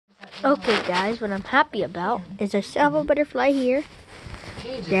Okay guys, what I'm happy about is I still have a butterfly here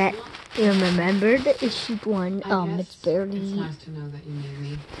that you remember the issued one. It's barely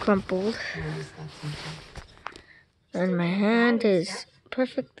crumpled. And my hand is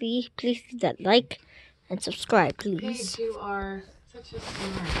perfectly. Please leave that like and subscribe, please.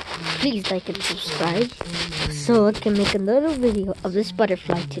 Please like and subscribe so I can make another video of this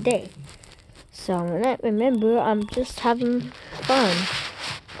butterfly today. So remember, I'm just having fun.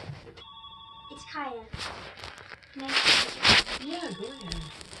 It's Kaya. Yeah, go ahead.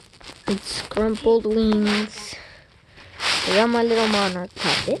 It's crumpled wings. They're on my little monarch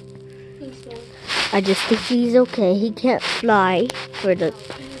puppet. Thanks, man. I just think he's okay. He can't fly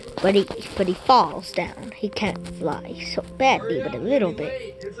but he falls down. He can't fly so badly, but a little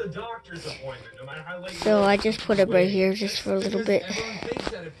bit. It's a doctor's appointment, no matter how late. So I just put it right here just for a little bit. Everyone thinks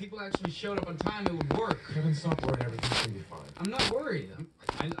that if people actually showed up on time, it would work. Kevin, stop worrying. Everything's gonna be fine. I'm not worried.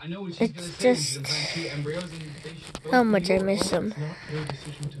 I know what she's gonna say. It's just two embryos and they should both how much I miss him. It's not your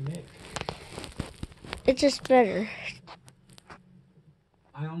decision to make. It's just better.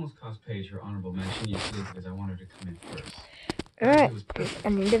 I almost cost Paige her honorable mention yesterday because I wanted her to come in first. Alright,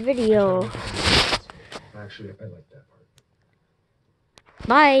 end the video. Actually, I like that part.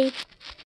 Bye.